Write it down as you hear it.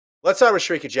Let's start with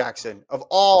Shericka Jackson. Of Let's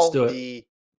all do it. the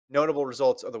notable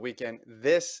results of the weekend,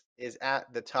 this is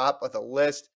at the top of the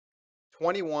list.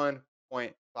 21.55.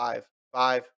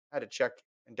 Had to check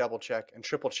and double check and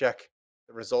triple check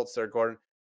the results there, Gordon.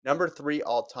 Number 3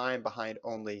 all time behind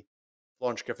only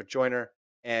Florence Griffith Joyner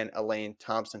and Elaine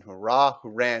Thompson-Herah, who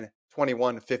ran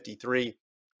 21.53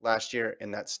 last year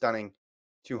in that stunning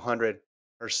 200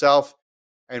 herself.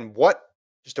 And what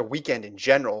just a weekend in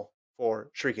general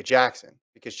for Shericka Jackson,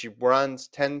 because she runs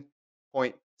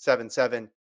 10.77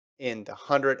 in the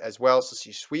 100 as well. So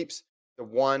she sweeps the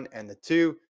 1 and the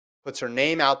 2, puts her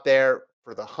name out there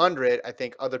for the 100. I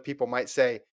think other people might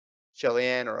say Shelly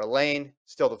Ann or Elaine,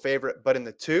 still the favorite. But in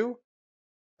the 2,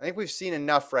 I think we've seen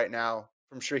enough right now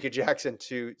from Shericka Jackson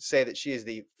to say that she is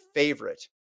the favorite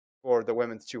for the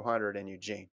women's 200 in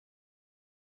Eugene.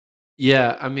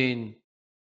 Yeah, I mean,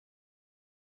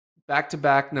 back to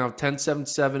back now,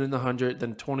 10.77 in the 100,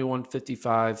 then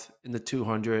 21.55 in the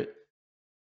 200.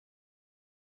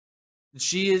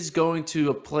 She is going to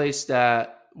a place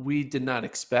that we did not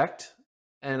expect.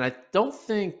 And I don't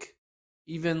think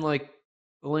even like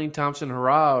Elaine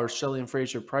Thompson-Herah or Shelly and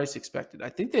Fraser Price expected. I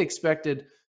think they expected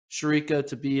Shericka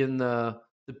to be in the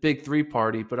big 3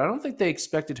 party, but I don't think they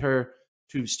expected her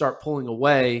to start pulling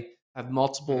away, have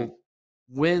multiple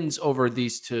wins over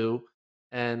these two.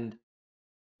 And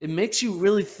it makes you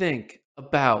really think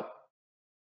about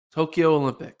Tokyo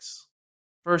Olympics,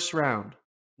 first round,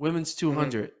 women's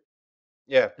 200.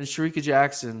 Yeah. And Shericka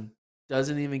Jackson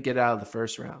doesn't even get out of the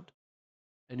first round.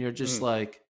 And you're just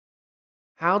like,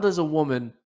 how does a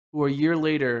woman who a year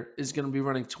later is going to be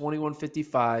running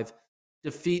 21.55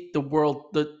 defeat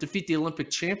the Olympic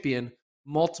champion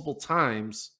multiple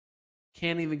times,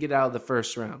 can't even get out of the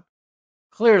first round?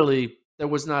 Clearly, there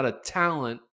was not a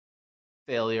talent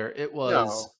failure. It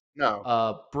was No.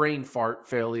 a brain fart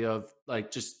failure of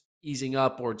like just easing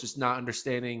up or just not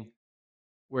understanding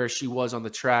where she was on the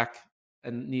track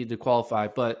and needed to qualify.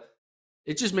 But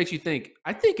it just makes you think.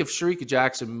 I think if Shericka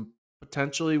Jackson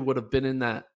potentially would have been in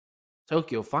that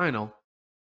Tokyo final,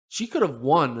 she could have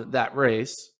won that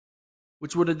race,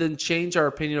 which would have then changed our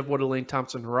opinion of what Elaine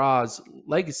Thompson-Herah's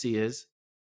legacy is,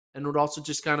 and would also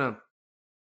just kind of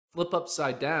flip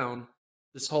upside down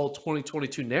this whole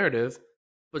 2022 narrative.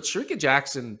 But Shericka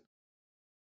Jackson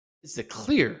is the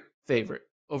clear favorite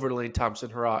over Elaine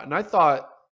Thompson-Herah. And I thought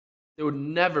there would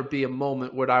never be a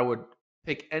moment where I would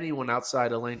pick anyone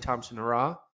outside Elaine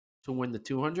Thompson-Herah to win the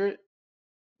 200.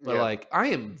 But like, I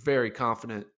am very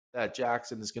confident that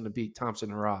Jackson is going to beat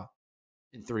Thompson-Herah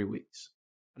in 3 weeks.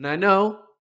 And I know,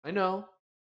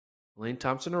 Elaine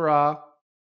Thompson-Herah,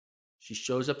 she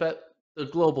shows up at the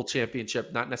global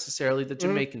championship, not necessarily the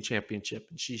Jamaican championship.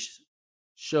 And she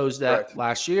shows that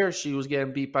last year she was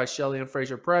getting beat by Shelly and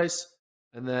Fraser Price.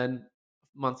 And then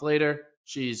a month later,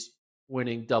 she's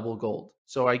winning double gold.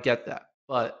 So I get that.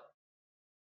 But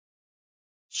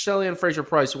Shelly and Fraser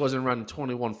Price wasn't running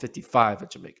 21.55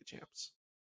 at Jamaica champs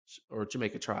or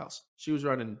Jamaica trials. She was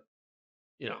running,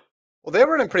 Well, they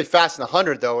were running pretty fast in the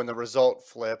 100, though, and the result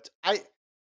flipped.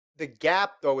 The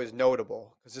gap, though, is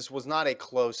notable because this was not a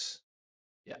close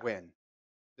win.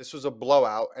 This was a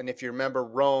blowout. And if you remember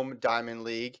Rome Diamond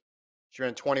League, she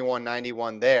ran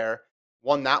 21.91 there,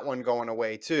 won that one going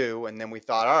away, too. And then we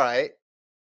thought, all right,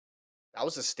 that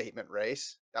was a statement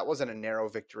race. That wasn't a narrow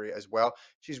victory as well.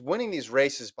 She's winning these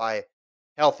races by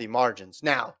healthy margins.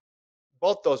 Now,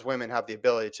 both those women have the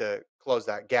ability to close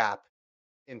that gap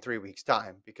in 3 weeks'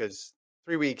 time, because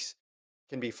 3 weeks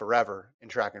can be forever in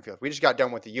track and field. We just got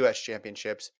done with the U.S.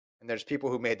 championships, and there's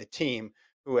people who made the team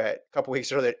who at a couple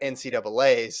weeks earlier at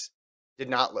NCAAs did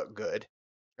not look good,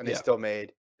 and they still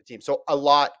made the team. So a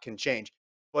lot can change,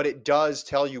 but it does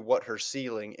tell you what her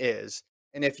ceiling is.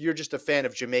 And if you're just a fan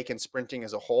of Jamaican sprinting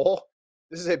as a whole,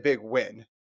 this is a big win,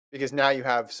 because now you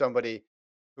have somebody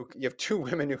you have 2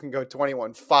 women who can go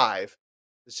 21.5.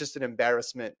 It's just an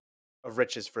embarrassment of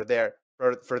riches for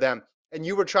them. And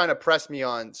you were trying to press me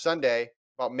on Sunday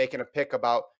about making a pick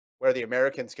about where the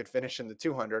Americans could finish in the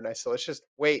 200. And I said, let's just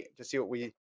wait to see what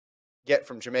we get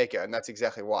from Jamaica. And that's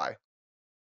exactly why.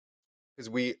 Because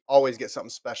we always get something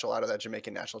special out of that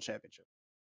Jamaican national championship.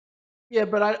 Yeah,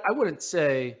 but I wouldn't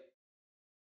say.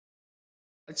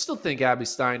 I still think Abby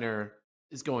Steiner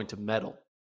is going to medal.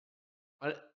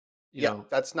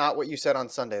 That's not what you said on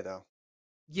Sunday, though.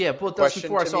 Yeah, but the question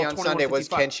to me on Sunday was,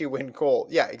 can she win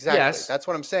gold? Yeah, exactly. Yes, that's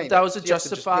what I'm saying. That was a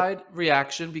justified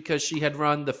reaction because she had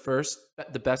run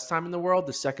the best time in the world,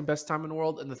 the second best time in the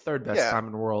world, and the third best time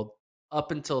in the world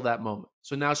up until that moment.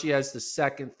 So now she has the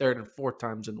second, third, and fourth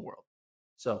times in the world.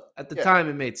 So at the time,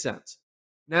 it made sense.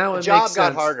 Now the it job makes got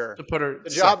sense harder to put her. The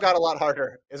job got a lot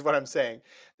harder, is what I'm saying.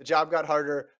 The job got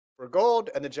harder for gold,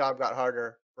 and the job got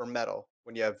harder for medal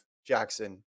when you have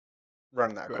Jackson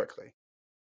running that Correct. quickly.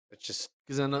 It's just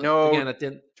Because then no again, at the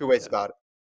end, two ways yeah, about it.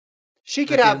 She and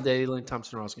could at the end of have the day, Elaine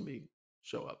Thompson-Herah is gonna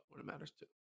show up when it matters too.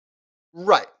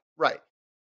 right, right.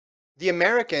 The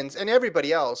Americans and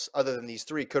everybody else, other than these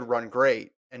three, could run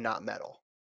great and not medal.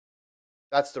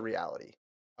 That's the reality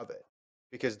of it,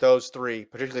 because those three,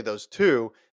 particularly those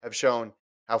two, have shown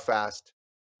how fast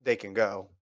they can go.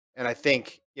 And I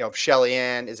think if Shelly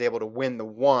Ann is able to win the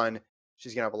one,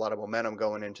 she's gonna have a lot of momentum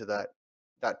going into that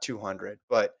 200.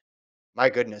 But my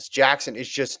goodness, Jackson is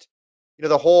just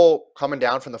the whole coming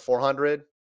down from the 400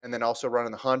 and then also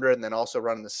running the 100 and then also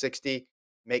running the 60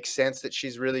 makes sense that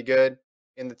she's really good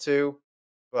in the two,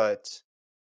 but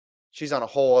she's on a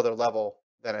whole other level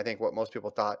than I think what most people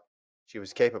thought she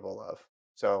was capable of.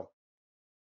 So,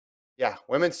 yeah,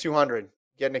 women's 200,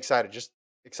 getting excited, just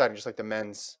exciting, just like the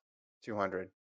men's 200.